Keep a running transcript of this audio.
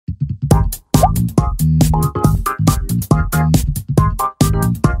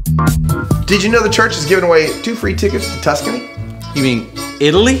Did you know the church is giving away 2 free tickets to Tuscany? You mean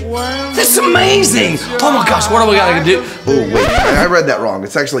Italy? That's amazing! Oh my gosh, what do we gotta do? Oh wait, I read that wrong.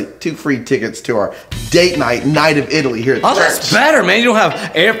 It's actually 2 free tickets to our date night, Night of Italy here at the church. That's better, man. You don't have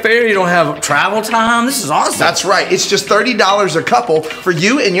airfare, you don't have travel time. This is awesome. That's right. It's just $30 a couple for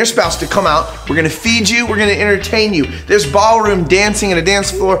you and your spouse to come out. We're gonna feed you, we're gonna entertain you. There's ballroom dancing and a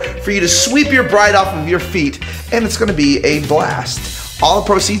dance floor for you to sweep your bride off of your feet, and it's gonna be a blast. All the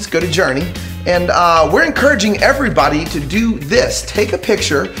proceeds go to Journey. And we're encouraging everybody to do this. Take a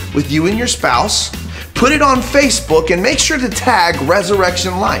picture with you and your spouse, put it on Facebook, and make sure to tag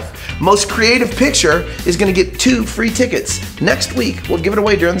Resurrection Life. Most creative picture is gonna get 2 free tickets. Next week, we'll give it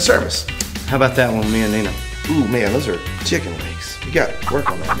away during the service. How about that one, me and Nina? Ooh, man, those are chicken wings. You got to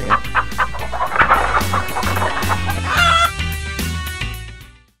work on that, man.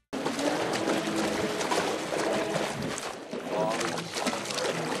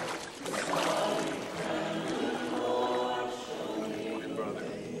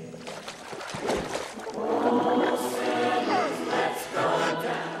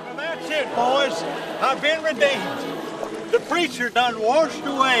 Boys, I've been redeemed. The preacher done washed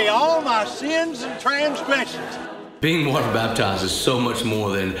away all my sins and transgressions. Being water baptized is so much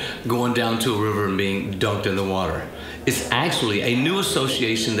more than going down to a river and being dunked in the water. It's actually a new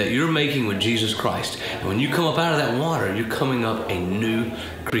association that you're making with Jesus Christ. And when you come up out of that water, you're coming up a new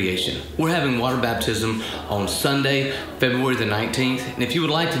creation. We're having water baptism on Sunday, February the 19th. And if you would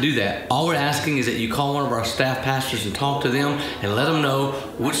like to do that, all we're asking is that you call one of our staff pastors and talk to them and let them know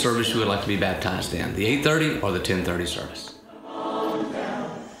which service you would like to be baptized in, the 8:30 or the 10:30 service.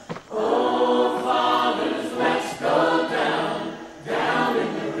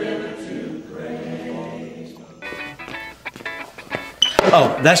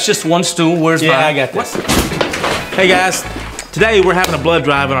 Oh, that's just one stool. Where's mine? I got this. Hey guys, today we're having a blood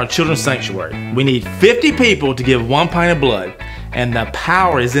drive in our children's sanctuary. We need 50 people to give 1 pint of blood, and the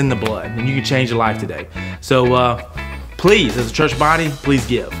power is in the blood, and you can change your life today. So please, as a church body, please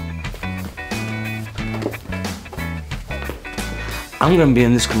give. I'm gonna be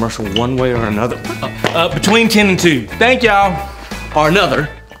in this commercial one way or another. Between 10 and 2. Thank y'all. Or another.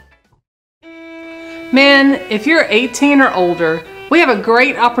 Men, if you're 18 or older, we have a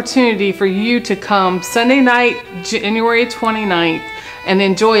great opportunity for you to come Sunday night, January 29th, and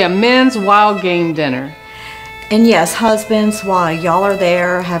enjoy a men's wild game dinner. And yes, husbands, while y'all are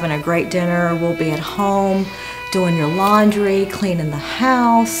there having a great dinner, we'll be at home doing your laundry, cleaning the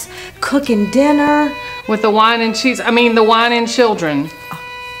house, cooking dinner. With the wine and cheese, the wine and children.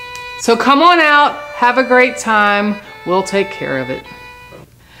 So come on out, have a great time. We'll take care of it.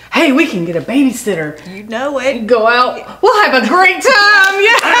 Hey, we can get a babysitter. You know it. Go out. We'll have a great time.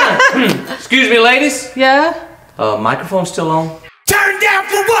 Yeah. Excuse me, ladies. Yeah? Microphone still on? Turn down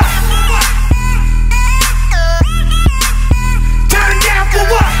for what?